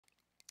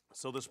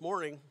So this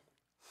morning,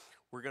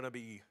 we're going to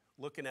be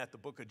looking at the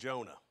book of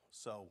Jonah.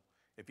 So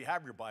if you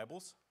have your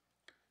Bibles,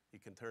 you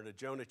can turn to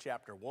Jonah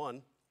chapter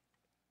 1.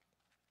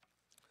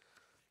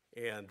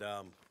 And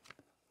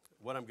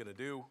what I'm going to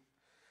do,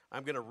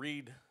 I'm going to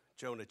read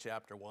Jonah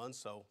chapter 1.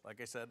 So like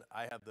I said,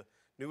 I have the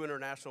New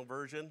International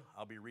Version.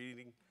 I'll be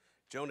reading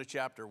Jonah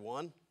chapter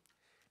 1.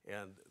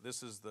 And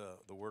this is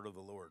the word of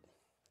the Lord.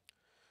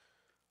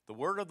 The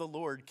word of the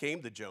Lord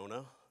came to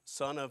Jonah,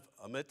 son of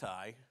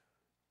Amittai.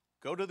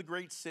 Go to the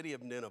great city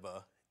of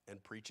Nineveh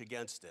and preach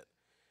against it,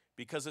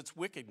 because its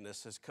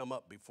wickedness has come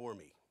up before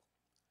me.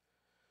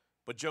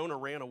 But Jonah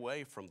ran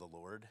away from the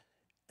Lord,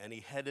 and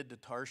he headed to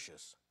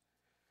Tarshish.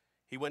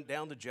 He went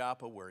down to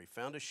Joppa, where he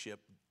found a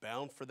ship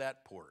bound for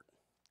that port.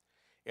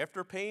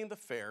 After paying the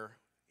fare,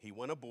 he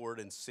went aboard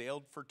and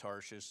sailed for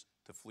Tarshish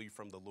to flee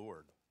from the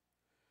Lord.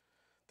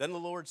 Then the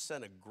Lord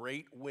sent a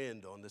great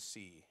wind on the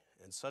sea,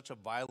 and such a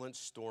violent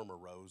storm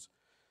arose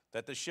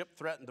that the ship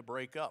threatened to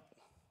break up.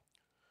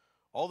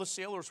 All the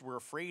sailors were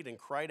afraid and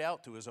cried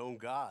out to his own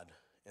God,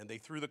 and they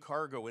threw the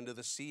cargo into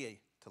the sea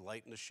to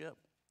lighten the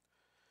ship.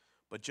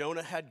 But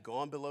Jonah had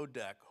gone below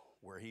deck,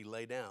 where he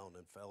lay down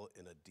and fell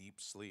in a deep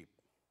sleep.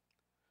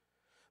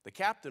 The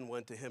captain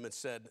went to him and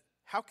said,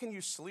 "How can you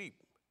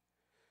sleep?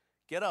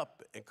 Get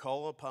up and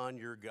call upon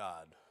your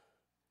God.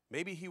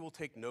 Maybe he will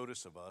take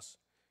notice of us,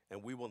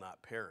 and we will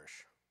not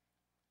perish."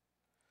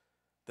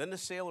 Then the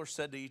sailors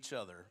said to each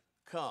other,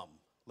 "Come,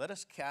 let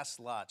us cast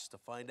lots to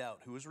find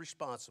out who is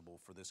responsible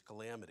for this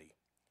calamity."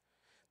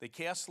 They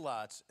cast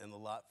lots, and the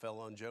lot fell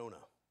on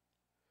Jonah.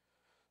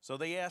 So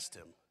they asked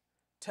him,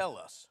 "Tell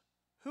us,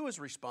 who is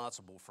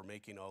responsible for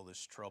making all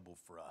this trouble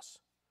for us?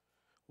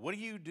 What do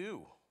you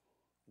do?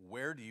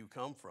 Where do you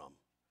come from?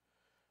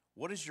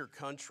 What is your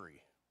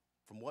country?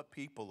 From what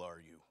people are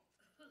you?"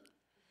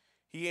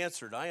 He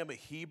answered, "I am a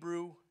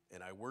Hebrew,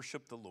 and I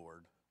worship the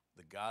Lord,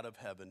 the God of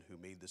heaven, who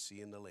made the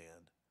sea and the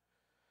land."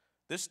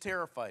 This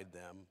terrified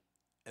them,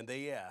 and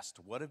they asked,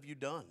 "What have you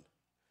done?"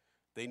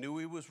 They knew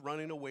he was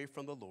running away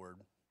from the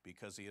Lord,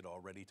 because he had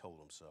already told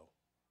them so.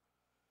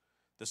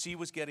 The sea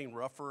was getting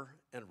rougher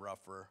and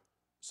rougher,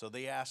 so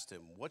they asked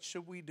him, "What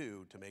should we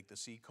do to make the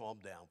sea calm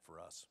down for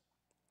us?"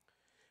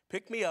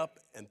 "Pick me up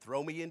and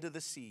throw me into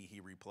the sea," he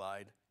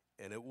replied,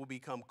 "and it will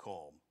become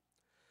calm.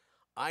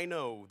 I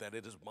know that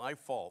it is my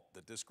fault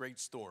that this great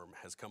storm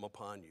has come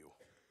upon you."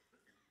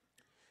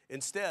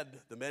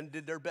 Instead, the men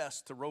did their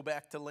best to row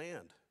back to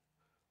land,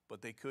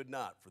 but they could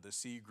not, for the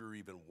sea grew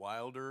even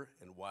wilder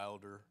and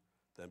wilder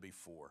than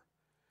before.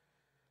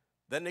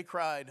 Then they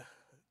cried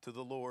to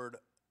the Lord,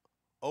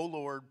 "O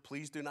Lord,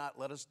 please do not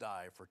let us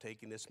die for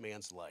taking this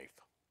man's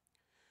life.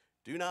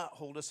 Do not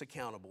hold us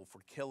accountable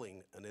for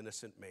killing an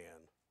innocent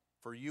man,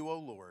 for you, O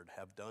Lord,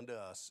 have done to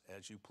us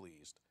as you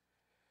pleased."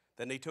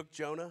 Then they took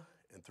Jonah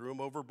and threw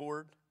him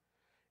overboard,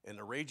 and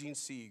the raging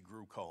sea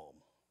grew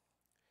calm.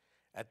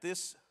 At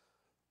this,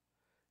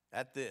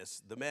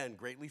 the men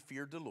greatly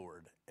feared the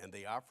Lord, and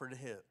they offered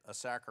him a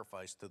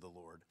sacrifice to the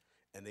Lord,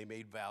 and they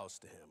made vows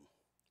to him.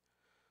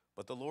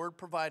 But the Lord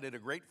provided a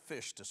great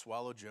fish to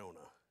swallow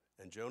Jonah,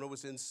 and Jonah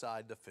was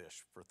inside the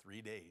fish for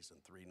 3 days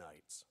and 3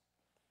 nights.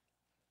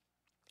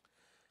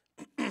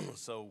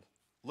 So,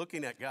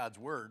 looking at God's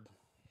word,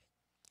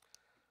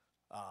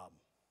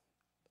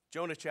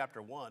 Jonah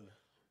chapter 1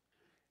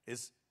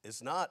 is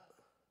not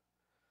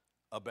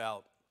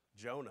about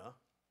Jonah.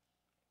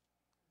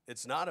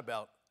 It's not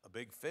about a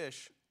big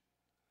fish.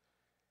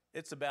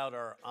 It's about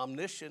our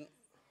omniscient,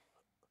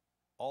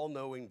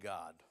 all-knowing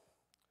God.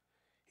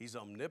 He's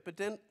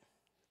omnipotent.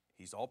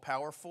 He's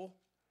all-powerful.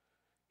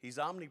 He's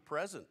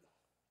omnipresent.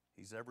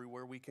 He's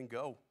everywhere we can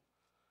go.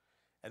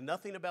 And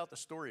nothing about the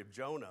story of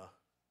Jonah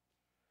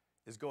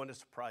is going to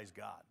surprise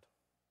God.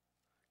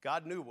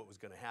 God knew what was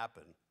going to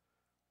happen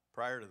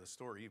prior to the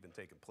story even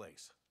taking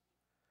place.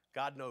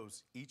 God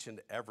knows each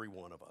and every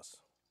one of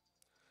us.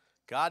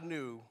 God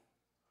knew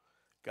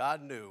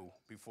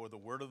before the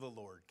word of the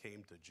Lord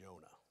came to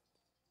Jonah.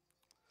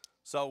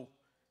 So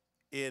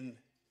in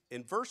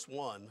verse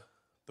 1,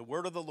 the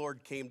word of the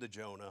Lord came to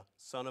Jonah,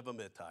 son of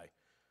Amittai.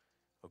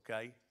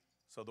 Okay?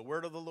 So the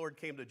word of the Lord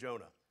came to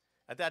Jonah.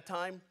 At that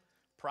time,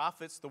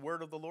 prophets, the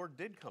word of the Lord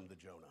did come to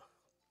Jonah.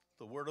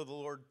 The word of the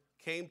Lord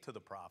came to the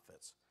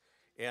prophets.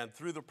 And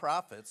through the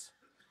prophets,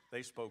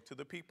 they spoke to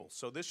the people.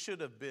 So this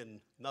should have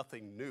been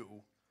nothing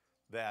new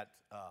that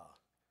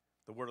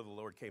the word of the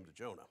Lord came to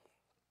Jonah.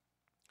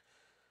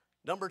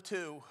 Number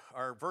 2,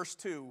 or verse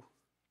 2,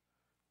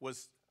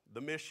 was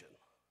the mission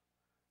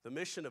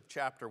of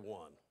chapter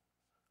 1.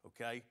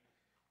 Okay?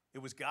 It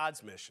was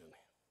God's mission.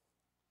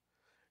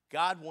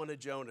 God wanted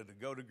Jonah to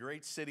go to the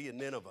great city of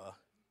Nineveh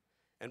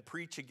and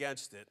preach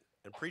against it,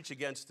 and preach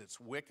against its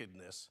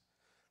wickedness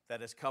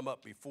that has come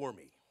up before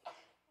me.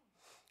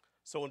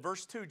 So in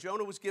verse 2,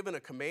 Jonah was given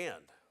a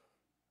command.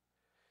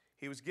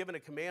 He was given a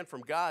command from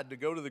God to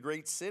go to the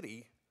great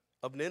city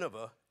of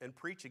Nineveh and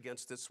preach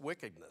against its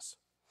wickedness.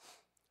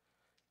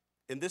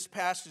 In this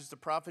passage, the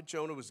prophet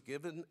Jonah was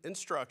given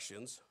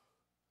instructions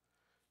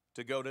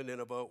to go to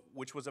Nineveh,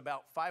 which was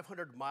about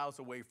 500 miles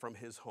away from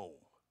his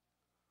home.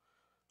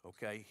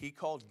 okay, he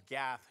called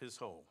Gath his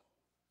home.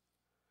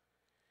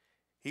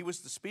 He was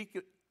to speak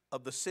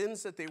of the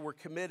sins that they were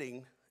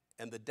committing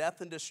and the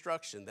death and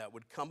destruction that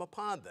would come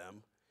upon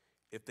them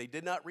if they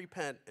did not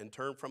repent and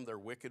turn from their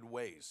wicked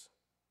ways,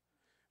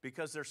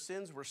 because their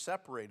sins were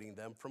separating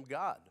them from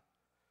God.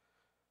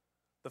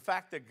 The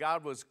fact that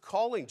God was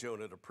calling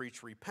Jonah to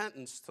preach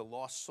repentance to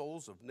lost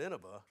souls of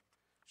Nineveh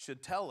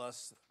should tell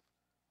us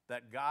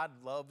that God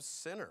loves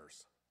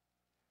sinners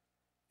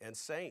and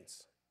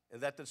saints,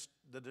 and that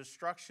the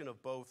destruction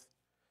of both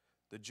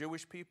the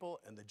Jewish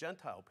people and the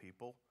Gentile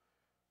people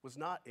was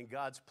not in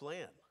God's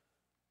plan.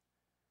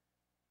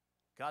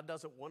 God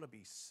doesn't want to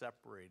be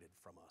separated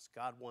from us.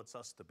 God wants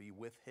us to be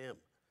with him.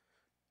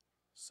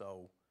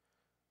 So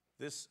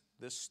this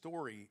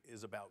story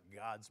is about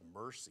God's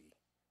mercy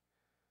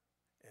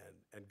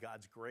and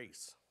God's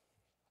grace.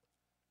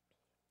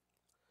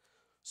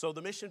 So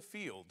the mission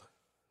field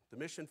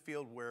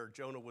where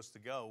Jonah was to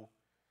go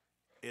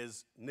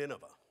is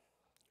Nineveh,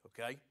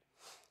 okay?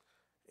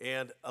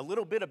 And a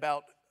little bit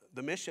about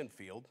the mission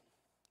field.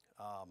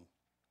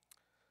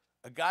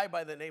 A guy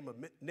by the name of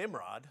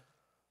Nimrod,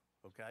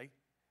 okay,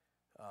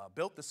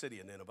 built the city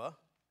of Nineveh.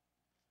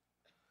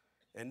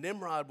 And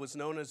Nimrod was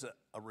known as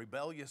a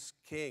rebellious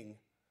king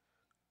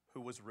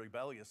who was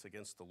rebellious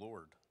against the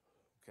Lord,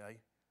 okay?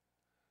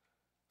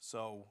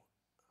 So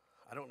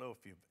I don't know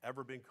if you've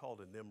ever been called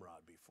a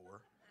Nimrod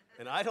before.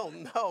 And I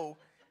don't know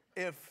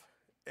if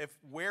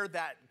where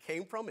that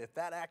came from, if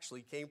that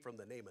actually came from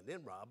the name of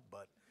Nimrod,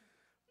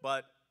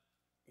 but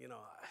you know,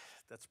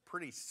 that's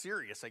pretty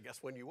serious, I guess,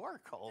 when you are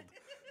called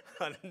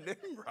a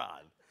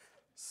Nimrod.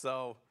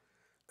 So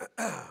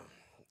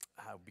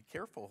be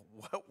careful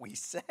what we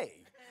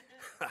say.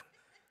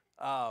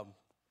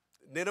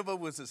 Nineveh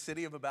was a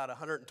city of about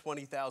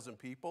 120,000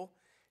 people,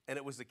 and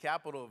it was the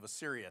capital of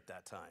Assyria at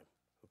that time,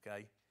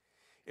 okay?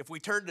 If we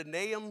turn to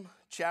Nahum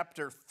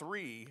chapter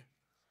 3,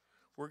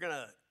 we're going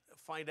to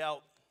find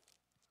out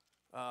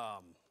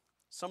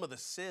some of the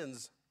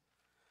sins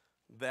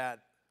that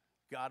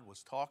God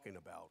was talking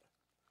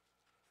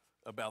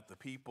about the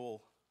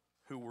people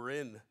who were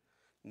in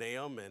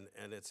Nahum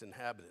and its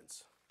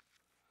inhabitants.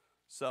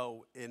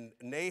 So in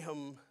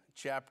Nahum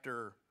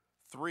chapter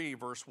 3,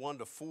 verse 1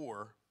 to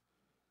 4,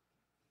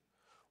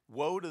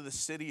 woe to the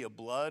city of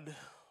blood,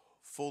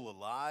 full of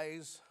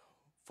lies,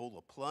 full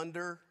of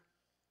plunder,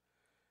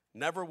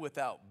 never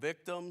without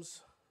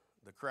victims,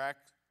 the crack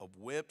of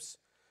whips,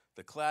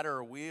 the clatter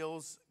of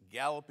wheels,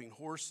 galloping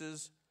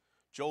horses,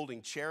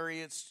 jolting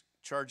chariots,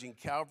 charging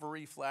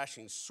cavalry,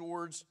 flashing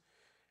swords,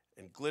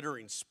 and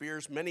glittering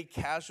spears, many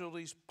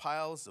casualties,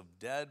 piles of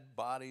dead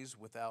bodies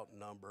without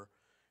number,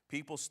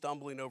 people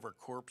stumbling over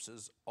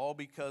corpses, all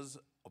because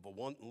of a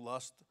wanton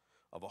lust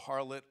of a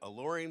harlot,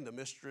 alluring the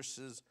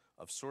mistresses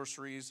of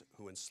sorceries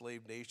who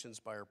enslaved nations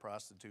by her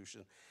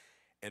prostitution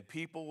and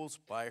peoples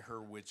by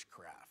her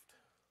witchcraft.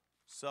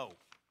 So,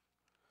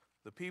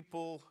 the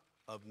people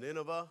of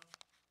Nineveh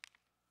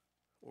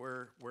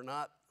were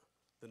not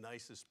the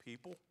nicest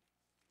people,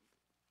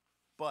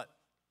 but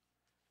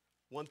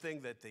one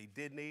thing that they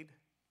did need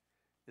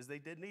is they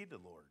did need the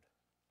Lord,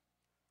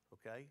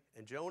 okay?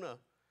 And Jonah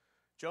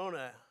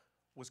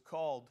was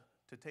called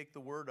to take the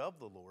word of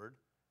the Lord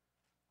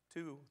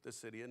to the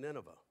city of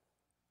Nineveh.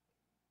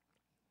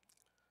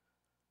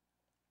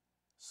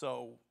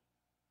 So,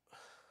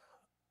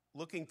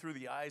 looking through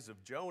the eyes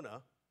of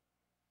Jonah,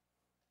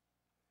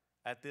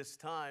 at this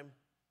time,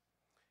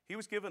 he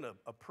was given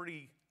a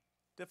pretty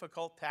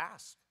difficult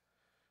task.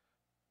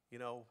 You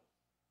know,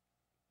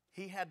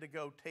 he had to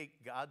go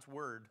take God's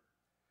word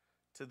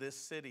to this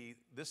city,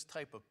 this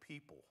type of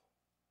people.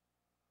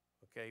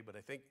 Okay, but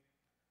I think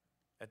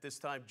at this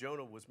time,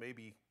 Jonah was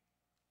maybe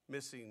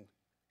missing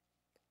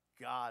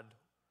God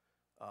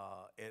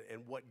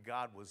and what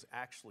God was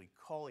actually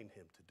calling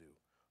him to do,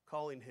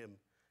 calling him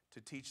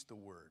to teach the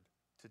word,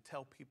 to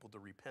tell people to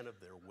repent of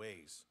their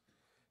ways,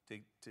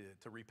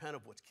 to repent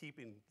of what's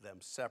keeping them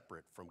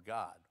separate from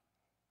God.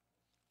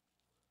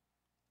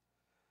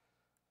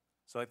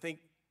 So I think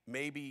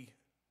maybe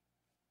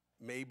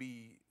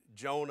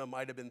Jonah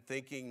might have been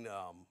thinking,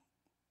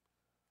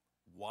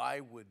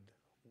 why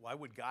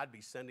would God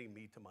be sending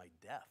me to my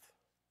death?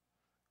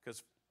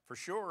 Because for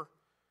sure,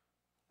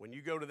 when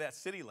you go to that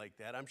city like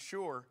that, I'm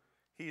sure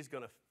he's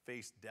going to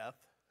face death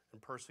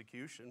and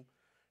persecution,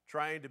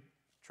 trying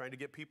to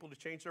get people to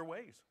change their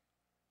ways,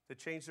 to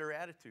change their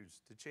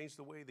attitudes, to change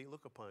the way they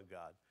look upon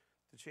God,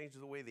 to change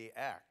the way they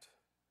act.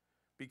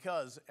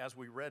 Because as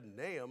we read in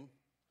Nahum,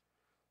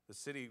 the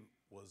city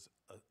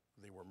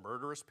they were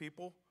murderous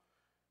people.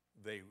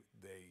 The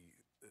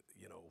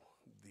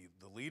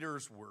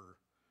leaders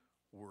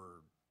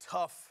were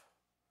tough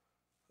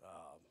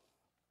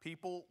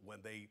people.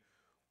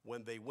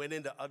 When they went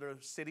into other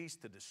cities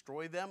to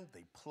destroy them,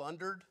 they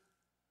plundered.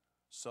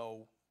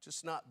 So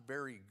just not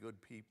very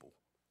good people.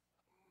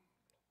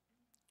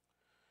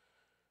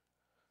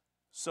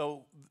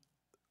 So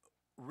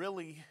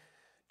really,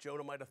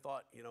 Jonah might have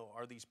thought,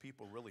 are these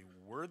people really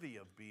worthy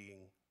of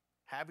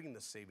having the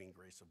saving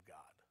grace of God?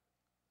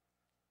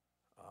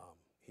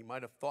 He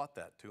might have thought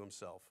that to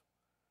himself.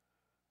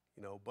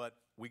 But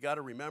we got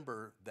to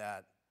remember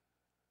that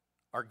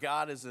our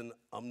God is an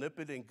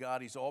omnipotent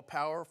God. He's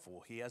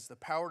all-powerful. He has the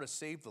power to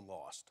save the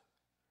lost.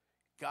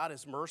 God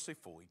is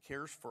merciful. He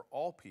cares for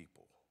all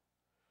people.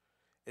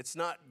 It's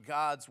not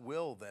God's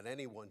will that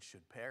anyone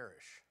should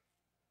perish.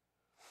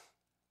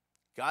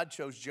 God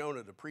chose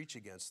Jonah to preach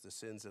against the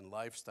sins and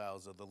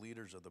lifestyles of the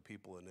leaders of the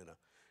people in Nineveh.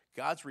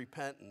 God's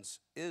repentance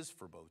is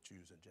for both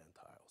Jews and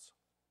Gentiles.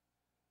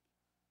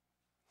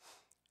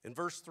 In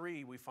verse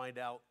 3, we find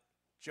out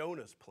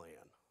Jonah's plan,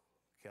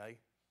 okay?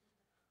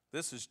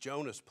 This is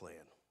Jonah's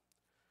plan.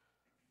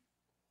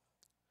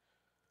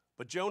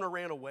 But Jonah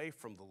ran away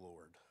from the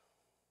Lord.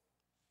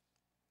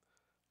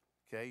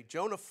 Okay,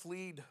 Jonah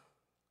fled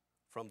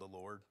from the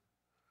Lord,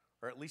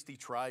 or at least he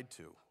tried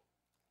to.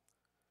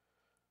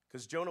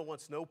 Because Jonah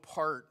wants no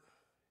part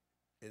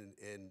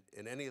in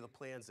any of the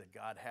plans that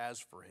God has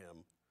for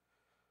him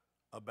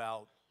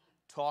about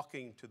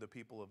talking to the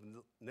people of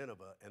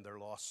Nineveh and their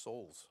lost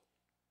souls.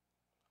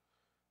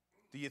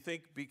 Do you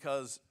think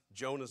because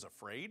Jonah's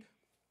afraid?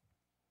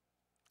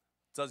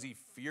 Does he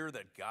fear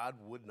that God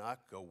would not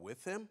go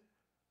with him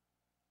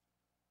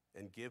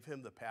and give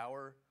him the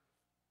power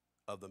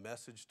of the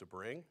message to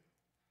bring?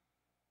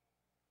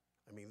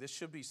 I mean, this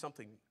should be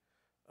something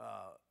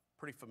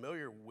pretty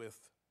familiar with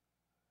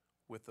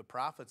the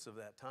prophets of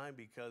that time,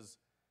 because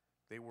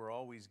they were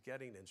always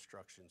getting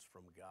instructions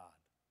from God,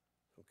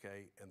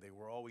 okay? And they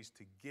were always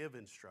to give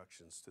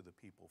instructions to the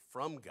people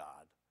from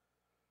God.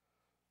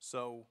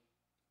 So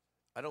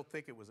I don't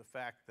think it was a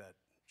fact that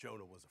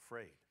Jonah was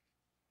afraid.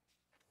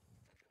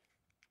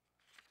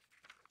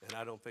 And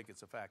I don't think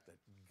it's a fact that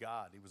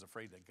he was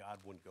afraid that God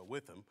wouldn't go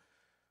with him.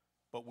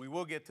 But we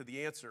will get to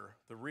the answer,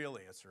 the real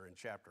answer, in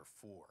chapter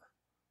 4.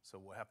 So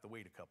we'll have to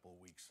wait a couple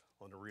of weeks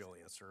on the real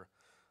answer.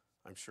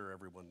 I'm sure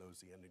everyone knows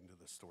the ending to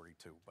the story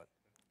too, but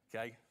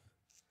okay?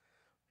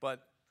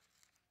 But,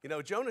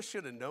 Jonah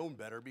should have known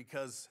better,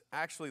 because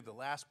actually the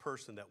last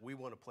person that we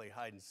want to play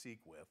hide and seek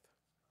with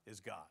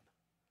is God,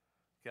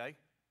 okay?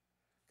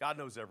 God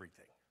knows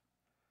everything.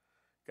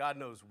 God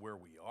knows where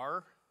we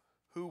are,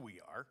 who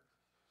we are.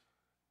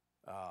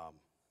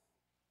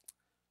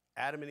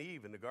 Adam and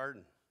Eve in the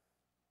garden.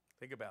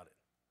 Think about it.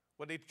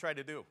 What did they try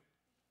to do?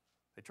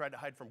 They tried to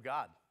hide from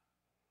God.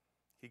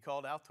 He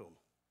called out to them,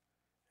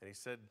 and he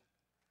said,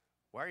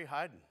 "Why are you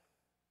hiding?"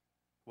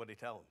 What did he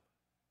tell them?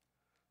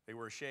 They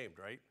were ashamed,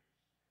 right?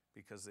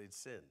 Because they'd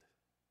sinned.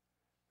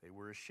 They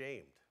were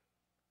ashamed,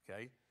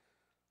 okay?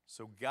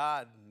 So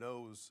God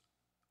knows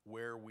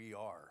where we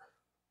are.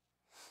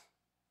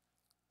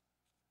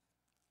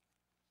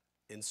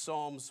 In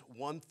Psalms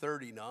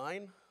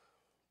 139,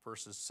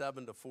 verses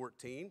 7 to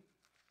 14,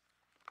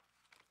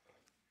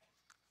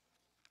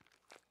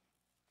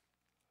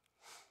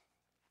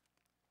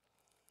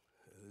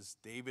 as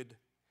David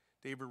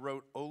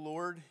wrote, "O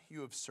Lord,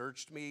 you have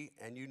searched me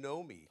and you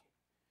know me.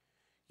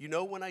 You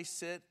know when I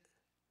sit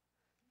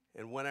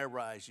and when I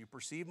rise. You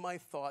perceive my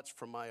thoughts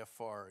from my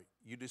afar.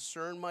 You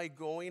discern my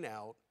going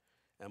out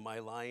and my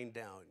lying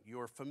down. You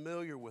are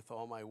familiar with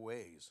all my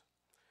ways.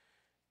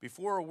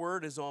 Before a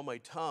word is on my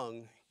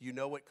tongue, you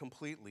know it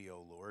completely,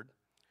 O Lord.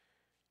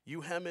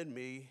 You hem in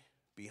me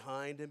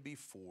behind and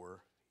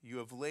before. You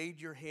have laid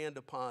your hand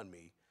upon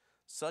me.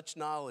 Such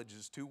knowledge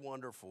is too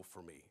wonderful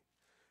for me,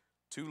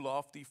 too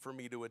lofty for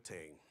me to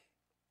attain.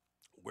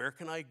 Where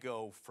can I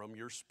go from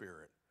your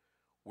spirit?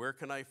 Where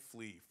can I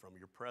flee from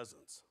your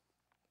presence?"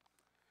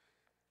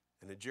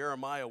 And in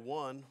Jeremiah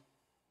 1,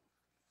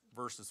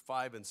 verses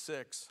 5 and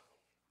 6,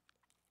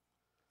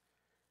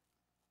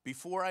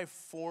 "Before I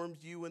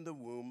formed you in the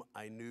womb,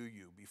 I knew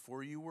you.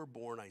 Before you were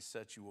born, I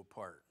set you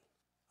apart.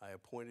 I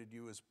appointed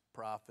you as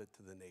prophet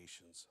to the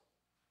nations."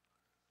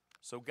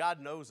 So God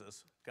knows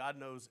us. God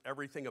knows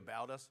everything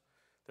about us.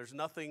 There's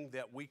nothing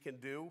that we can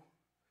do,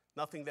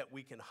 nothing that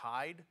we can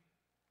hide,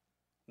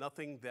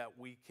 nothing that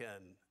we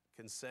can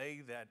say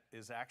that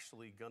is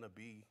actually going to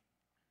be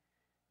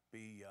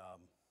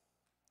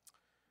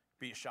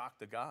a shock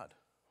to God,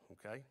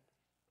 okay?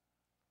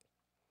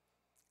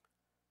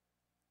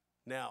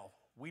 Now,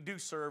 we do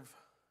serve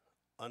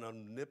an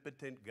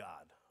omnipotent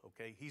God,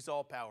 okay? He's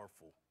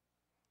all-powerful,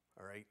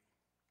 all right?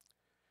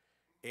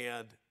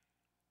 And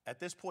at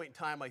this point in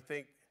time, I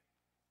think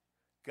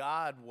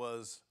God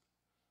was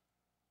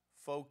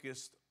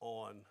focused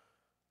on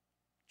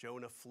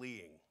Jonah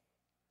fleeing.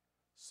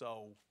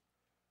 So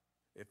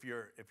if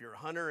you're a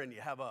hunter and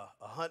you have a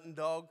hunting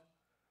dog,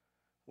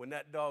 when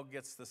that dog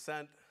gets the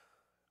scent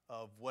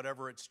of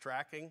whatever it's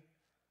tracking,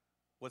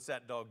 what's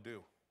that dog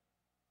do?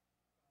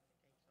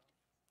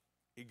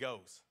 He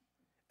goes,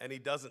 and he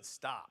doesn't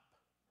stop.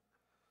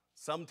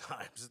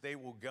 Sometimes they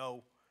will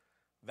go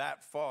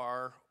that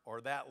far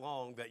or that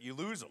long that you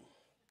lose them,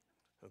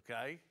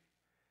 okay?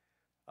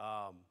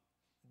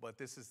 But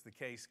this is the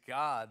case.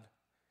 God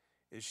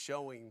is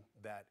showing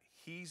that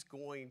he's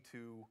going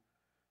to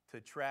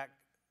track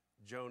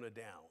Jonah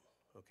down,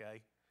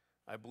 okay?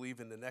 I believe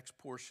in the next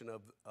portion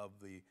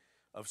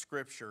of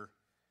Scripture,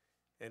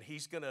 and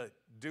he's going to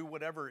do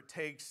whatever it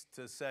takes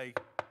to say,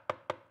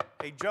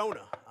 hey,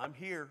 Jonah, I'm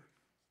here.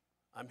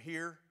 I'm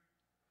here.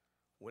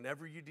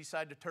 Whenever you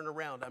decide to turn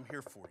around, I'm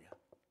here for you,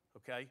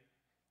 okay?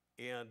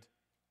 And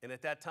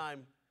at that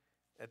time,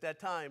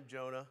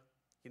 Jonah,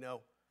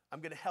 I'm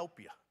going to help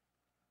you.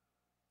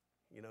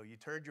 You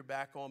turned your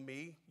back on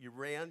me. You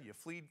ran. You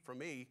fled from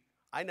me.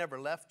 I never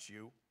left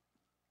you,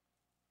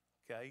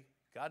 okay?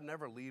 God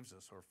never leaves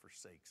us or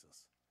forsakes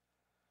us.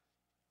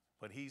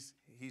 But he's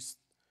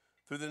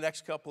through the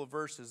next couple of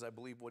verses, I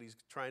believe what he's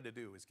trying to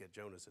do is get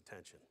Jonah's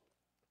attention.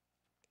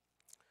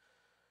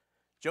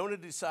 Jonah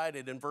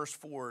decided in verse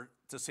 4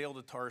 to sail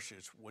to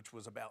Tarshish, which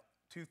was about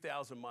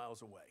 2,000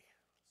 miles away.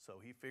 So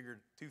he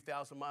figured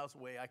 2,000 miles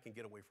away, I can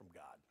get away from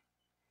God.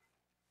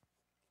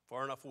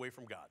 Far enough away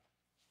from God.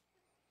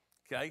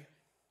 Okay?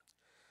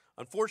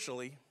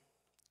 Unfortunately,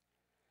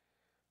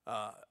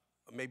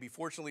 maybe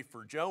fortunately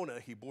for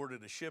Jonah, he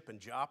boarded a ship in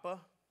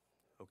Joppa,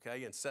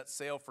 okay, and set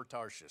sail for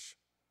Tarshish,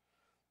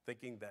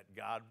 thinking that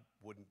God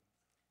wouldn't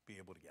be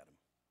able to get him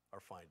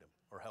or find him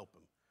or help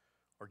him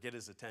or get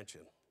his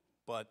attention.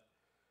 But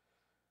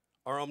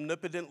our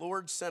omnipotent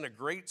Lord sent a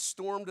great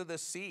storm to the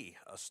sea,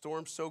 a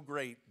storm so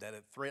great that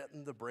it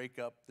threatened to break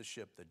up the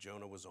ship that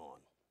Jonah was on.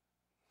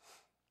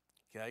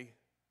 Okay?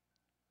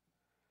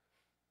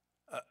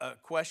 A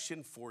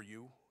question for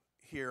you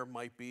here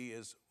might be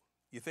is,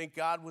 you think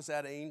God was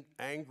that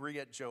angry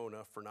at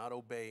Jonah for not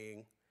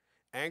obeying,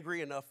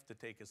 angry enough to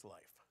take his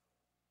life?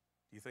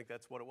 Do you think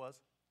that's what it was?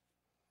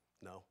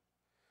 No.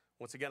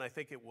 Once again, I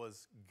think it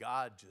was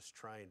God just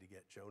trying to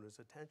get Jonah's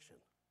attention,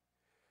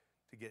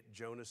 to get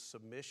Jonah's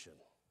submission,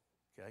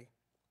 okay?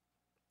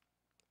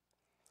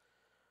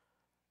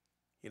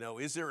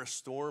 Is there a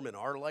storm in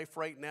our life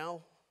right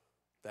now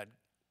that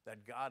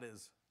God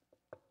is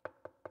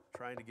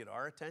trying to get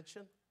our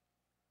attention?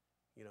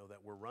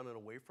 That we're running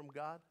away from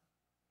God?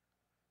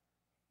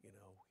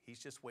 He's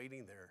just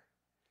waiting there.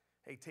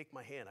 Hey, take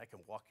my hand. I can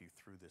walk you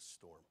through this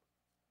storm.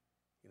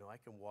 I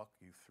can walk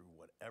you through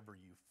whatever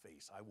you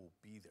face. I will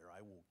be there.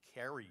 I will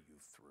carry you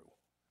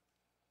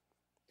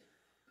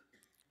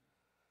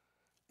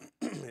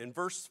through. In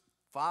verse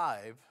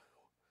 5,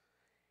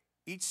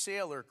 each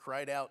sailor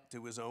cried out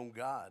to his own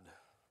God.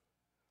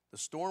 The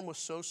storm was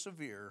so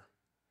severe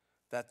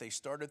that they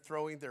started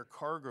throwing their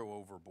cargo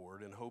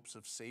overboard in hopes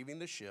of saving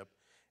the ship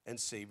and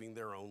saving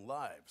their own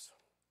lives.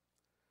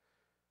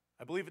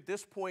 I believe at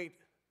this point,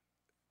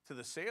 to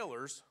the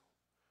sailors,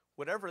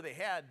 whatever they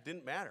had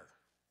didn't matter.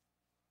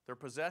 Their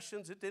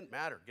possessions, it didn't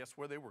matter. Guess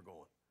where they were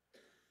going?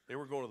 They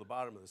were going to the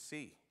bottom of the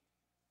sea.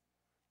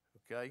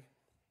 Okay?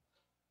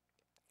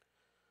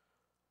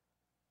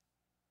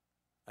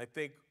 I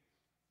think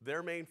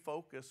their main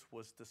focus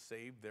was to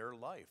save their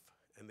life,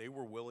 and they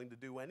were willing to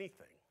do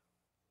anything.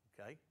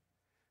 Okay?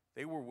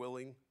 They were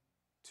willing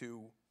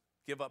to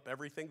give up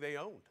everything they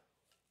owned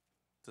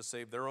to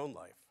save their own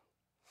life.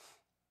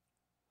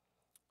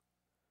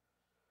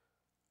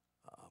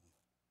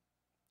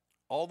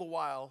 All the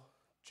while,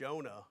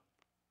 Jonah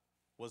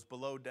was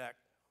below deck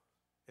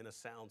in a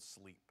sound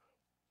sleep.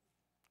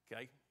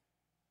 Okay?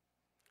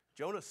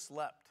 Jonah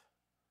slept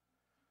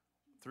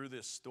through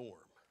this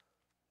storm.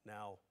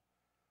 Now,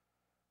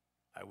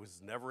 I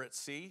was never at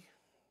sea.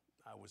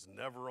 I was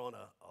never on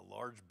a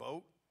large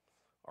boat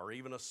or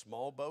even a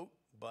small boat,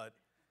 but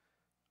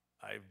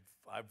I've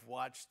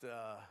watched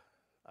the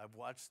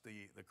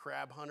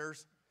crab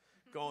hunters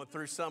going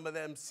through some of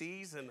them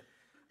seas, and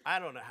I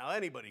don't know how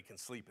anybody can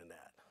sleep in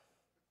that.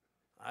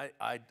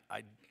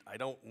 I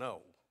don't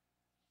know,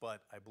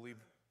 but I believe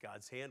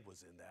God's hand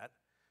was in that.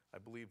 I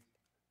believe,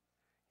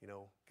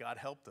 God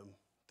helped them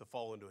to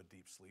fall into a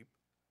deep sleep.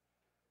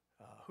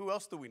 Who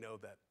else do we know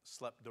that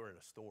slept during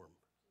a storm?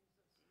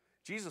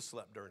 Jesus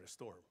slept during a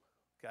storm,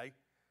 okay?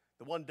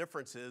 The one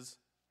difference is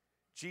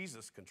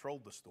Jesus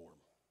controlled the storm,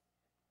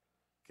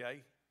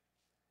 okay?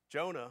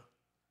 Jonah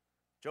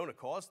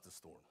caused the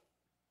storm.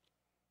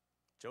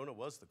 Jonah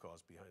was the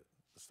cause behind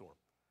the storm.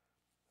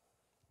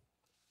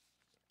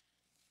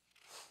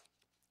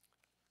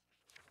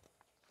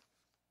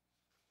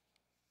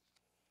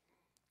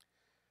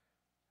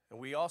 And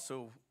we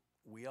also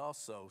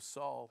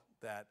saw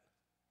that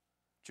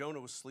Jonah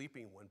was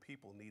sleeping when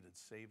people needed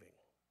saving,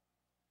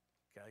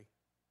 okay?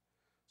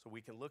 So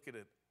we can look at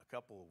it a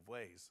couple of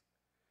ways.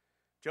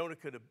 Jonah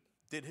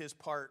did his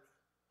part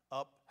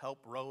up, help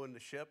rowing the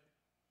ship,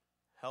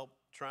 help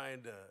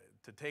trying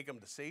to take them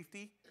to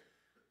safety.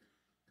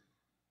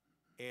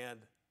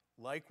 And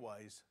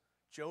likewise,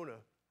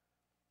 Jonah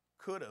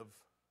could have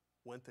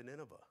went to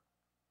Nineveh,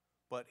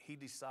 but he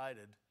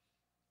decided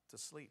to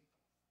sleep.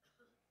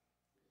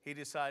 He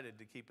decided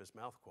to keep his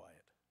mouth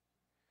quiet.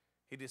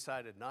 He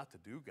decided not to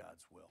do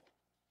God's will.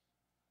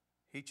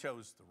 He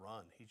chose to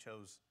run. He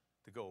chose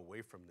to go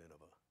away from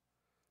Nineveh.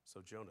 So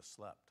Jonah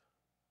slept.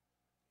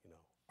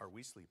 Are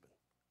we sleeping?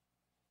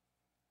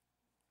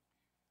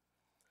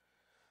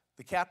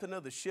 The captain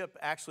of the ship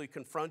actually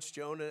confronts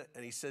Jonah,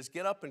 and he says,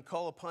 "Get up and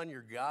call upon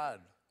your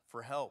God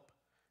for help.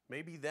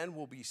 Maybe then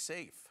we'll be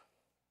safe."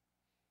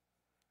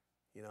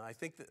 You know, I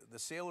think the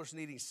sailors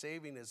needing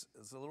saving is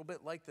a little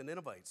bit like the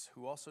Ninevites,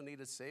 who also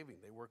needed saving.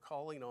 They were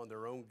calling on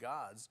their own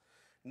gods,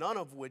 none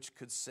of which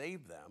could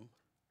save them.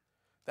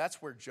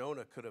 That's where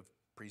Jonah could have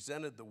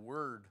presented the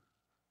word,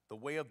 the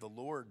way of the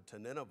Lord to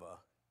Nineveh,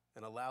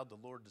 and allowed the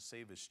Lord to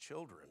save his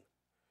children.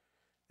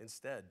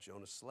 Instead,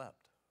 Jonah slept.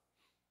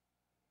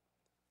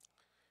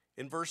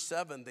 In verse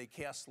 7, they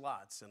cast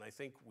lots, and I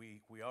think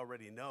we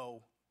already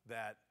know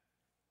that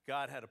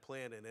God had a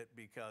plan in it,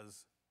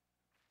 because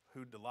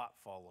who'd the lot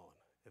fall on?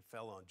 It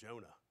fell on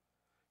Jonah.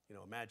 You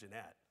know, imagine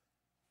that.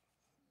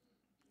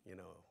 You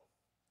know,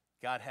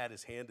 God had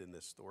his hand in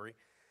this story,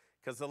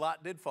 because the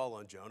lot did fall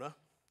on Jonah.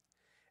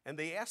 And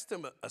they asked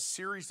him a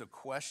series of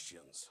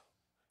questions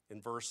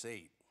in verse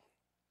 8.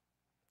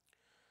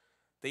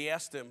 They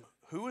asked him,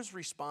 "Who is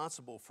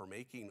responsible for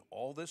making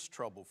all this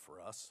trouble for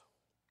us?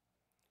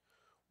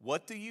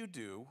 What do you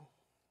do?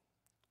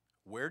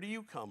 Where do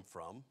you come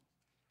from?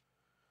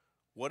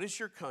 What is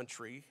your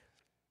country?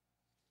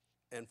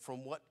 And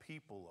from what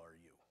people are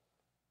you?"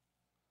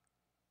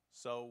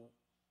 So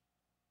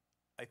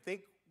I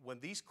think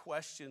when these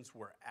questions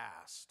were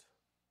asked,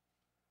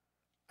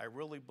 I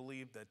really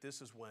believe that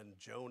this is when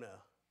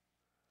Jonah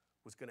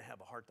was going to have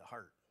a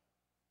heart-to-heart,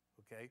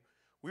 okay?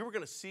 We were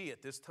going to see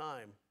at this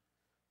time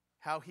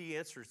how he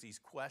answers these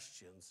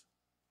questions,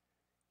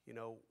 you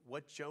know,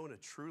 what Jonah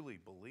truly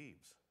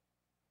believes.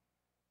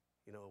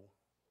 You know,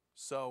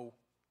 so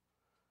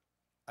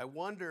I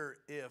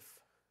wonder if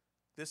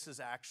this is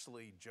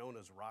actually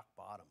Jonah's rock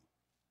bottom.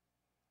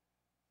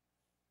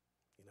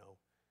 You know,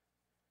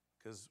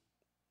 because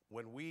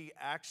when we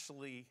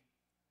actually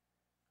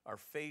are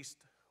faced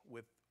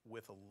with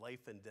a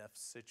life and death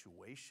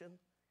situation,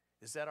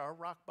 is that our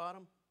rock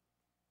bottom?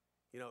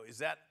 You know, is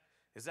that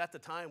the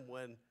time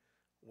when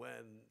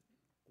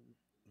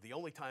the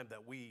only time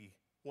that we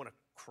want to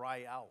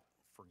cry out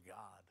for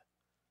God,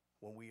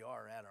 when we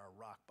are at our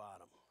rock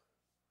bottom?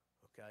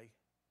 Okay?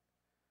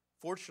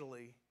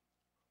 Fortunately,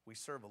 we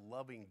serve a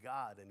loving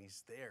God, and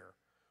he's there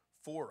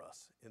for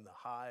us in the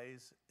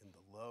highs, in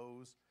the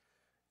lows,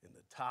 in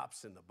the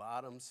tops, in the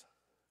bottoms.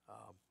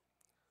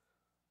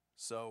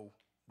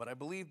 But I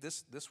believe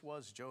this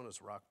was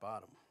Jonah's rock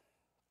bottom.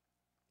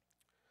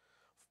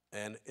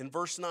 And in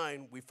verse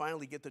 9, we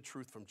finally get the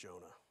truth from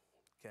Jonah,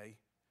 okay?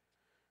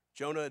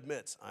 Jonah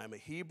admits, "I'm a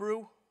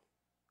Hebrew,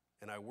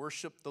 and I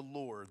worship the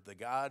Lord, the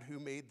God who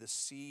made the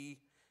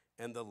sea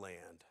and the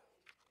land."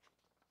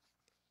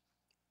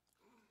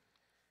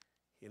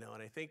 You know,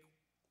 and I think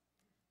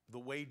the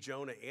way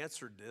Jonah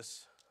answered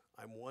this,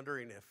 I'm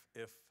wondering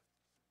if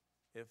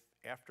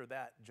after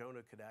that,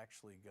 Jonah could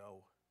actually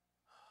go,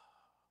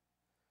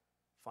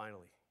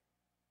 "Finally,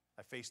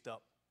 I faced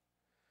up.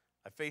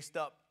 I faced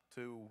up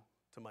to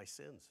my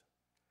sins.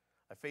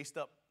 I faced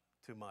up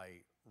to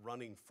my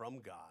running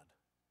from God.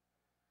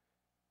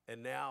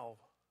 And now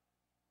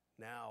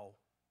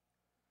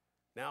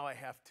I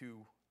have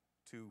to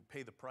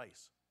pay the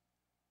price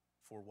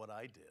for what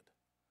I did."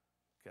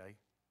 Okay?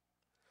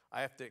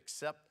 I have to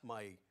accept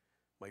my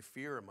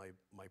fear and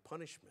my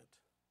punishment.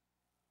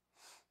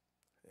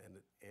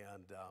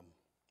 And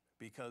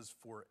because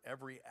for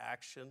every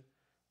action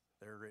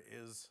there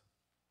is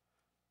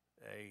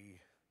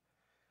a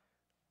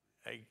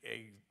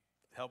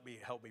help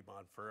me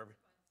Bond, for every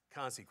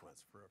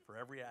consequence. For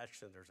every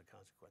action there's a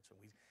consequence.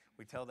 And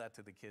we tell that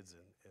to the kids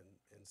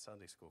in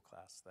Sunday school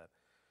class, that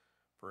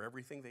for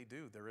everything they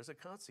do there is a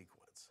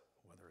consequence,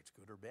 whether it's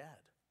good or bad.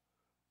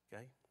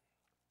 Okay?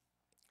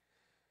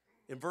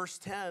 In verse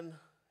 10,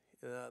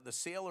 the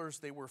sailors,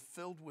 they were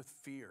filled with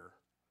fear.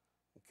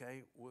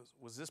 Okay,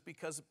 was this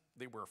because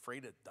they were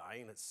afraid of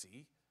dying at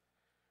sea?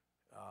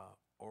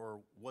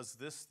 Or was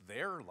this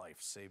their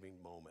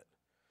life-saving moment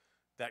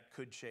that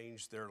could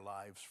change their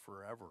lives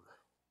forever?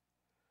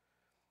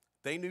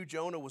 They knew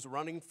Jonah was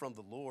running from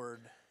the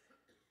Lord,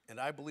 and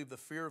I believe the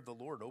fear of the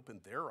Lord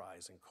opened their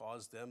eyes and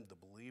caused them to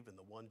believe in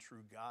the one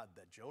true God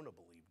that Jonah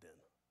believed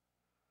in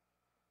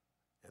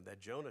and that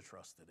Jonah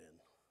trusted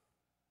in.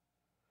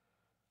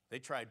 They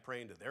tried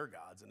praying to their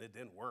gods, and it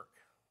didn't work.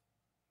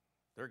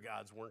 Their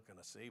gods weren't going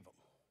to save them.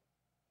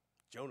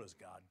 Jonah's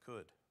God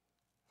could.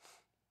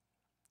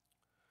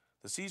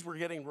 The seas were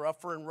getting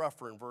rougher and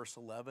rougher in verse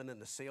 11,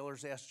 and the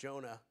sailors asked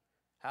Jonah,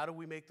 "How do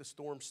we make the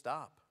storm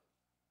stop?"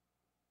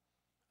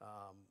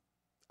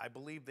 I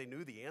believe they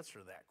knew the answer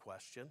to that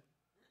question.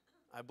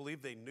 I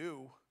believe they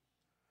knew,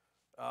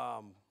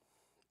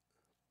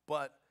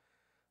 but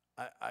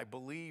I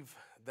believe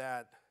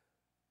that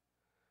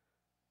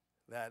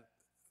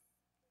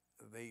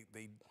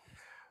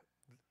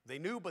they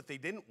knew, but they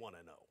didn't want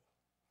to know,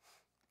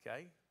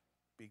 okay?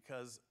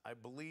 Because I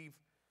believe,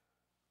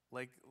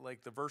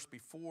 like the verse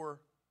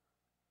before,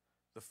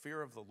 the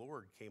fear of the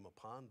Lord came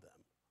upon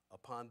them,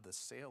 upon the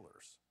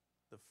sailors,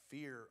 the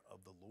fear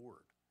of the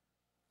Lord.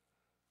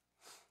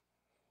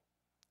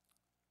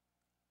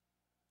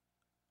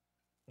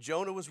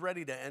 Jonah was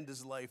ready to end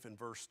his life in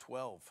verse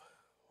 12,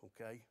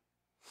 okay?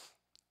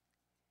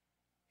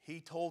 He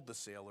told the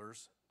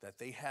sailors that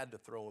they had to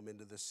throw him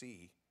into the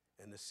sea,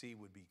 and the sea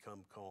would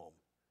become calm.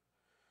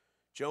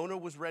 Jonah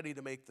was ready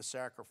to make the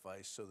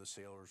sacrifice so the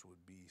sailors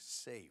would be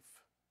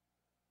safe.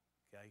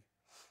 Okay?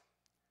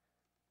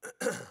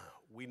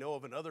 We know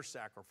of another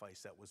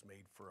sacrifice that was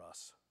made for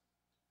us.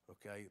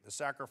 Okay? The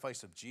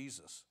sacrifice of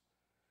Jesus.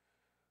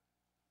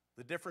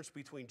 The difference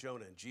between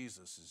Jonah and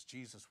Jesus is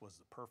Jesus was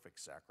the perfect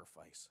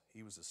sacrifice.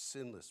 He was a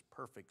sinless,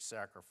 perfect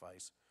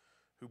sacrifice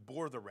who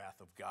bore the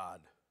wrath of God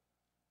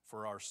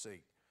for our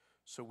sake,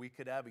 so we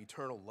could have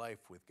eternal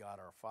life with God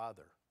our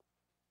Father.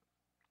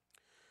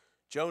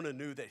 Jonah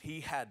knew that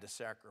he had to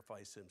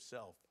sacrifice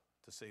himself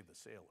to save the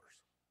sailors.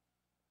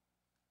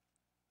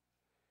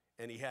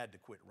 And he had to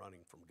quit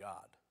running from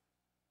God.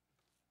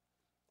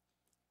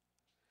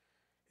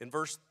 In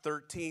verse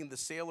 13, the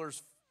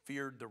sailors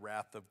feared the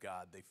wrath of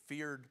God. They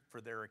feared for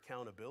their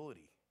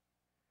accountability.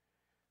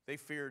 They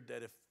feared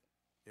that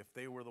if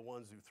they were the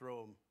ones who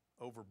throw them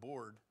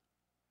overboard,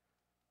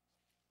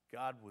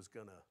 God was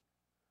gonna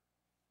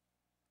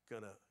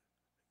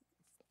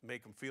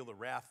make them feel the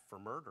wrath for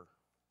murder.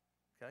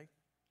 Okay?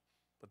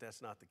 But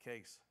that's not the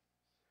case.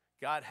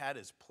 God had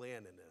his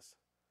plan in this.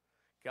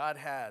 God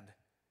had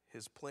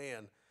his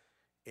plan,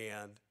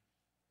 and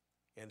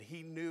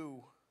he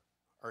knew,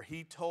 or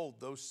he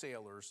told those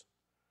sailors,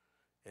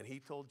 and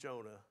he told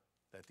Jonah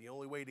that the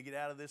only way to get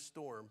out of this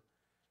storm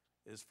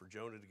is for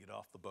Jonah to get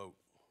off the boat.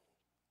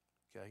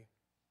 Okay?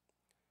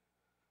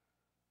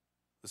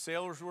 The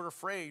sailors were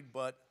afraid,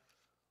 but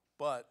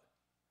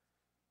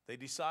they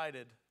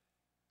decided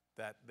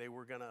that they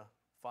were going to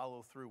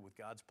follow through with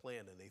God's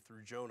plan, and they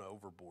threw Jonah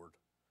overboard.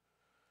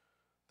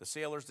 The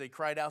sailors, they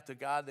cried out to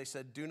God. They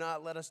said, "Do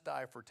not let us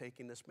die for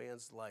taking this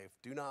man's life.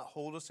 Do not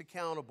hold us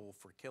accountable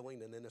for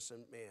killing an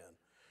innocent man.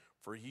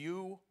 For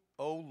you,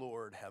 O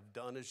Lord, have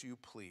done as you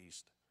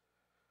pleased."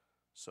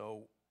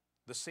 So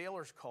the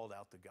sailors called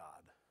out to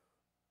God.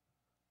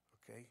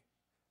 Okay?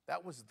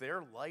 That was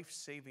their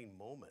life-saving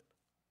moment.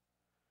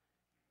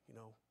 You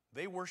know,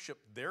 they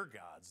worshiped their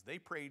gods. They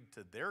prayed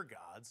to their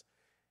gods,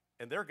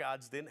 and their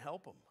gods didn't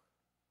help them.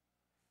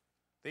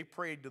 They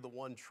prayed to the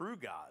one true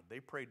God. They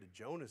prayed to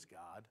Jonah's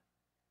God,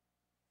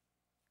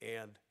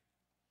 and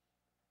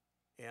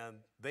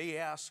they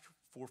asked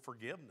for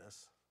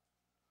forgiveness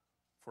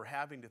for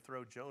having to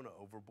throw Jonah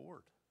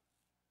overboard.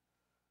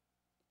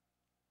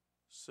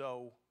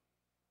 So,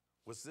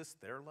 was this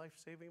their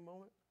life-saving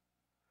moment?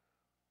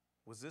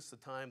 Was this the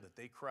time that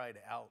they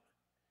cried out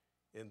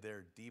in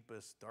their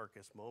deepest,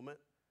 darkest moment?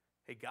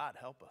 Hey, God,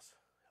 help us.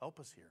 Help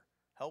us here.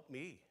 Help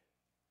me.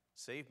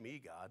 Save me,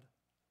 God.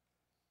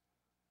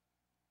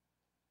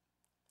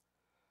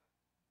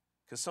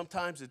 Because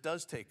sometimes it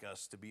does take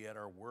us to be at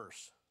our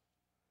worst,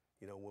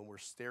 you know, when we're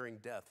staring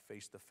death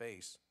face to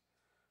face,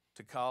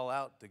 to call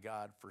out to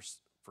God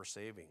for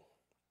saving.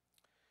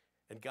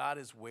 And God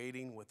is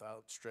waiting with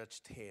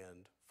outstretched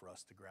hand for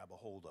us to grab a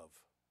hold of.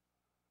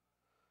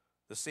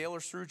 The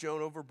sailors threw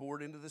Jonah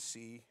overboard into the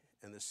sea,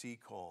 and the sea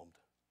calmed.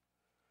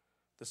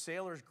 The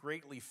sailors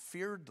greatly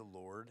feared the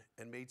Lord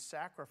and made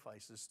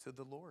sacrifices to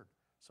the Lord.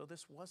 So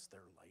this was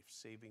their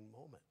life-saving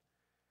moment.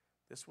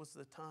 This was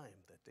the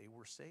time that they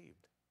were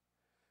saved.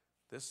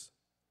 This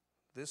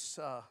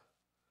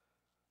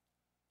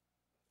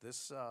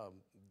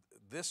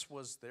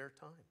was their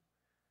time.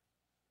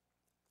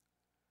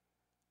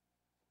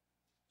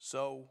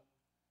 So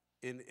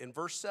in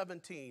verse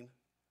 17,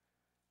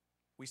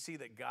 we see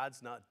that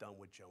God's not done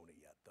with Jonah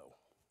yet, though.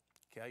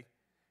 Okay?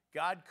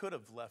 God could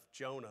have left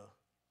Jonah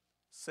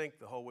sink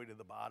the whole way to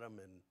the bottom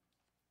and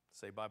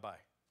say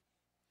bye-bye.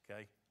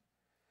 Okay?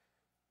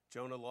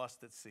 Jonah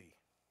lost at sea.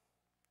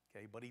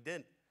 Okay? But he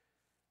didn't.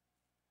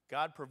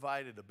 God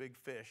provided a big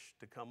fish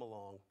to come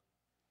along,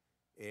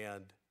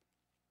 and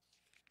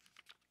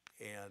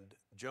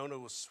Jonah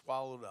was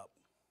swallowed up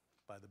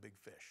by the big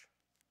fish.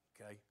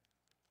 Okay?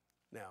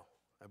 Now,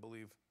 I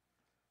believe,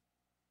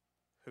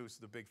 who's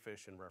the big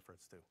fish in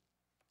reference to?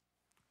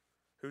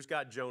 Who's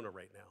got Jonah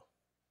right now?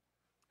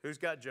 Who's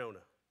got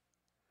Jonah?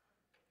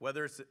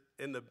 Whether it's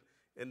in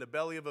the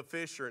belly of a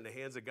fish or in the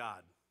hands of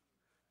God,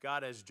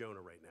 God has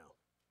Jonah right now.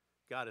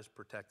 God is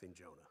protecting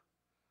Jonah.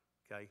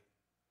 Okay?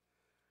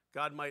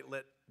 God might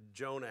let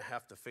Jonah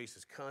have to face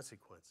his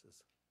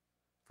consequences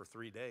for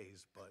 3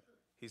 days, but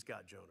he's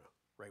got Jonah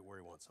right where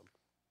he wants him.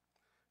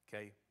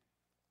 Okay?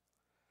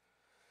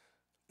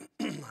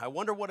 I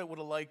wonder what it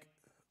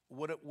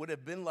would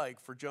have been like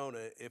for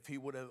Jonah if he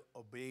would have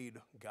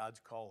obeyed God's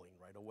calling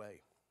right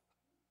away.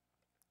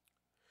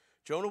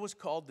 Jonah was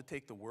called to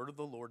take the word of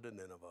the Lord to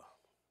Nineveh.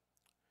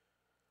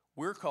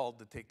 We're called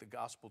to take the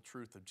gospel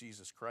truth of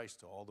Jesus Christ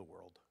to all the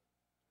world.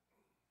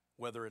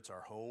 Whether it's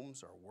our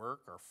homes, our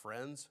work, our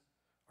friends,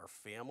 our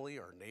family,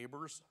 our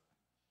neighbors.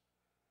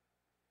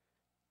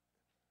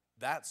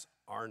 That's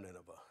our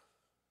Nineveh.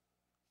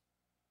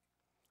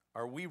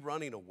 Are we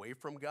running away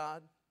from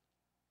God?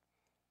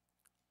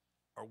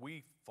 Are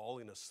we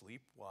falling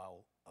asleep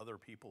while other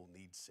people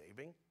need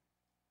saving?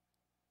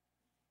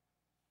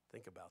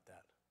 Think about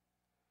that.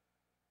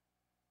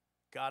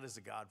 God is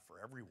a God for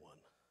everyone.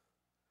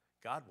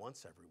 God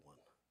wants everyone.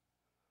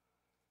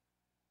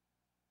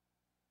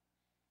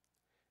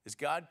 Is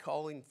God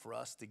calling for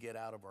us to get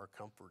out of our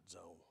comfort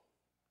zone?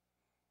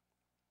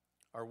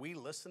 Are we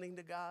listening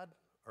to God,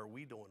 or are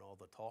we doing all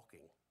the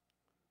talking?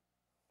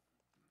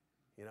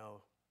 You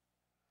know,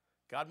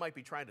 God might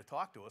be trying to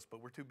talk to us,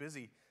 but we're too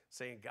busy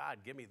saying, God,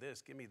 give me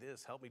this,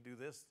 help me do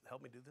this,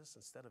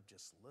 instead of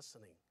just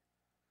listening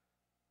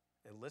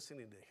and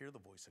listening to hear the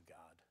voice of God.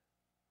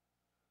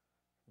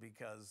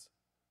 Because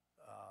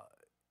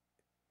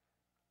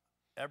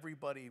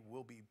everybody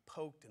will be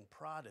poked and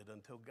prodded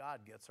until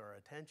God gets our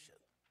attention.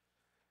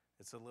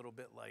 It's a little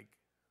bit like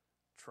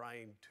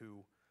trying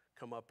to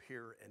come up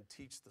here and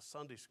teach the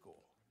Sunday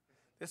school.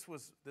 This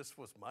was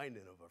my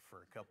Nineveh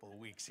for a couple of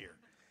weeks here,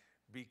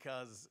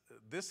 because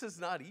this is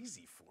not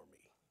easy for me.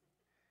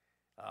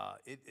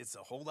 It's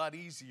a whole lot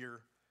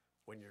easier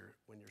when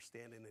you're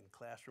standing in a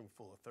classroom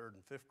full of 3rd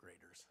and 5th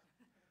graders.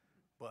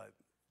 But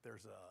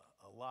there's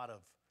a lot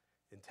of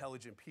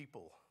intelligent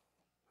people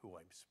who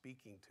I'm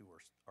speaking to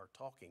or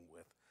talking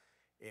with,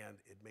 and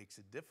it makes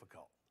it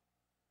difficult.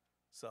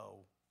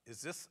 So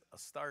is this a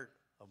start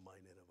of my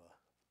Nineveh?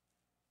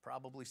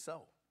 Probably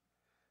so.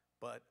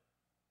 But,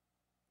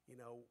 you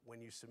know,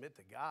 when you submit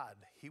to God,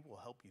 he will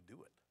help you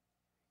do it.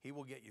 He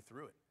will get you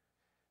through it.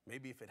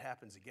 Maybe if it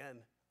happens again,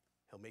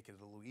 he'll make it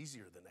a little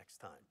easier the next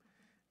time.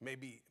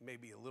 Maybe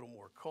a little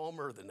more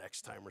calmer the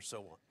next time, or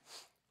so on.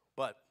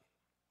 But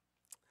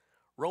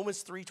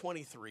Romans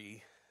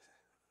 3:23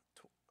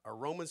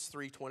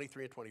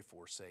 and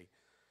 24 say,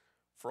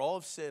 "For all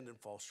have sinned and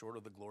fall short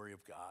of the glory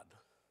of God,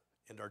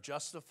 and are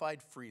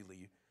justified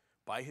freely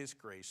by his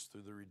grace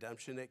through the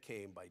redemption that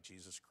came by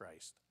Jesus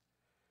Christ."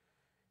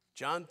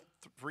 John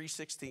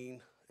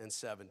 3:16 and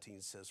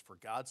 17 says, "For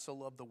God so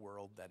loved the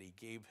world that he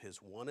gave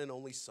his one and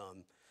only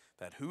Son,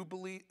 that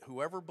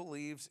whoever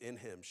believes in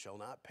him shall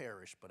not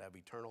perish but have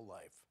eternal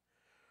life.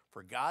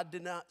 For God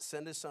did not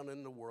send his Son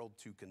into the world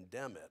to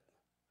condemn it,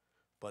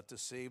 but to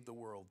save the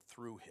world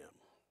through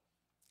him."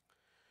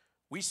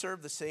 We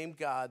serve the same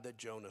God that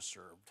Jonah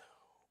served.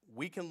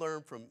 We can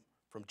learn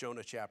from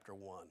Jonah chapter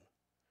 1.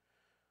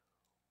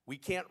 We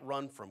can't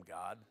run from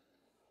God.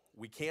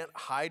 We can't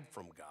hide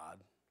from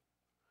God.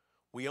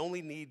 We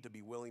only need to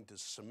be willing to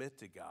submit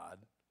to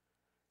God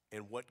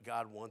and what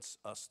God wants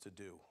us to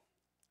do.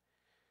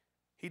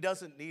 He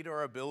doesn't need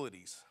our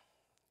abilities.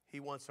 He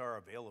wants our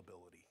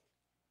availability.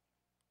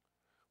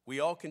 We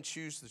all can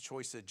choose the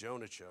choice that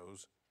Jonah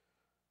chose.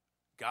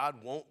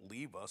 God won't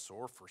leave us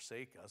or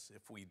forsake us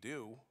if we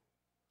do,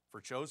 for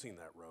choosing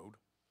that road.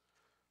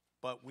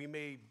 But we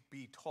may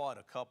be taught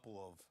a couple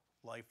of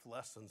life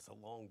lessons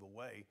along the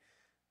way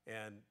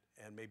and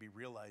maybe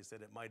realize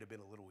that it might have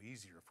been a little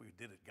easier if we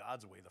did it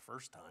God's way the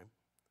first time.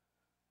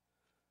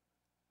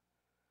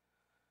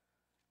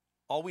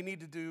 All we need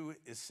to do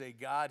is say,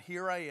 "God,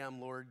 here I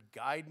am, Lord.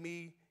 Guide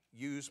me,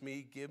 use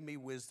me, give me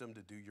wisdom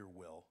to do your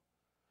will.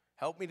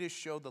 Help me to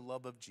show the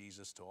love of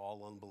Jesus to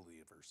all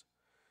unbelievers.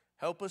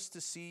 Help us to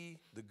see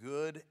the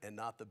good and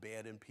not the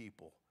bad in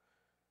people.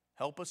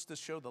 Help us to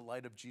show the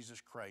light of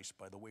Jesus Christ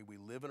by the way we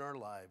live in our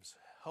lives.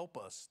 Help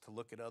us to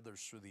look at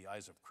others through the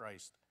eyes of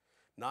Christ,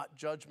 not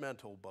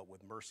judgmental, but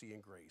with mercy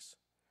and grace.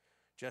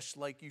 Just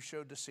like you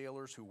showed the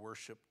sailors who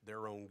worshiped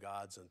their own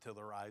gods until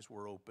their eyes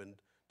were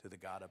opened to the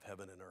God of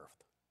heaven and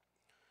earth."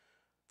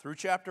 Through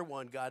chapter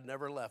 1, God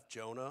never left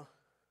Jonah.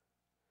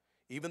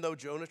 Even though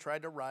Jonah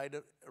tried to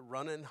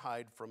run and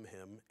hide from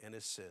him and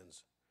his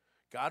sins,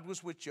 God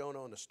was with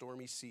Jonah on a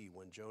stormy sea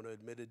when Jonah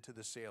admitted to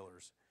the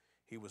sailors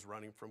he was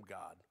running from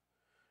God.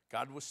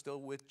 God was still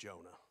with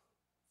Jonah.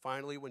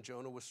 Finally, when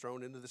Jonah was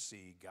thrown into the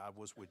sea, God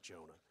was with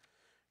Jonah.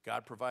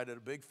 God provided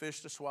a big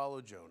fish to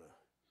swallow Jonah.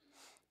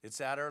 It's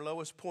at our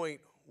lowest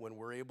point when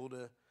we're able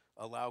to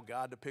allow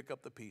God to pick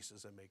up the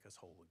pieces and make us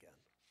whole again.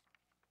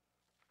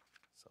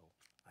 So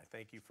I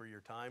thank you for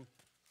your time.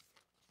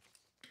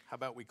 How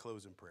about we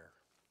close in prayer?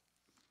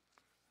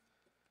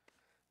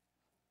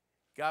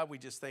 God, we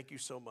just thank you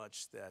so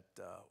much that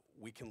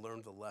we can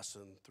learn the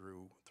lesson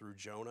through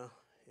Jonah.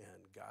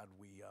 And God,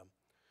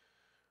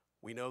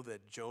 we know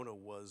that Jonah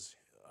was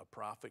a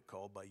prophet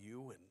called by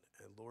you.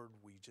 And Lord,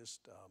 we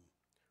just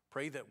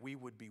pray that we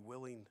would be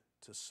willing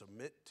to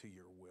submit to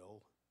your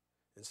will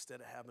instead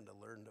of having to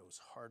learn those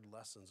hard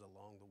lessons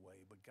along the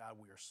way. But God,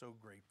 we are so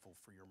grateful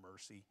for your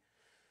mercy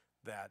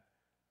that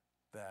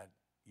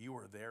you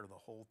are there the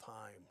whole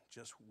time,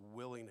 just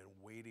willing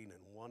and waiting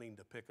and wanting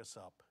to pick us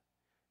up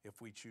if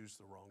we choose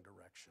the wrong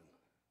direction.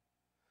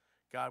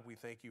 God, we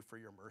thank you for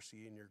your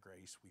mercy and your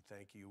grace. We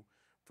thank you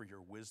for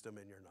your wisdom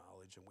and your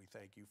knowledge, and we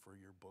thank you for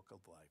your book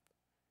of life.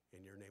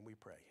 In your name we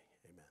pray,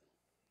 amen.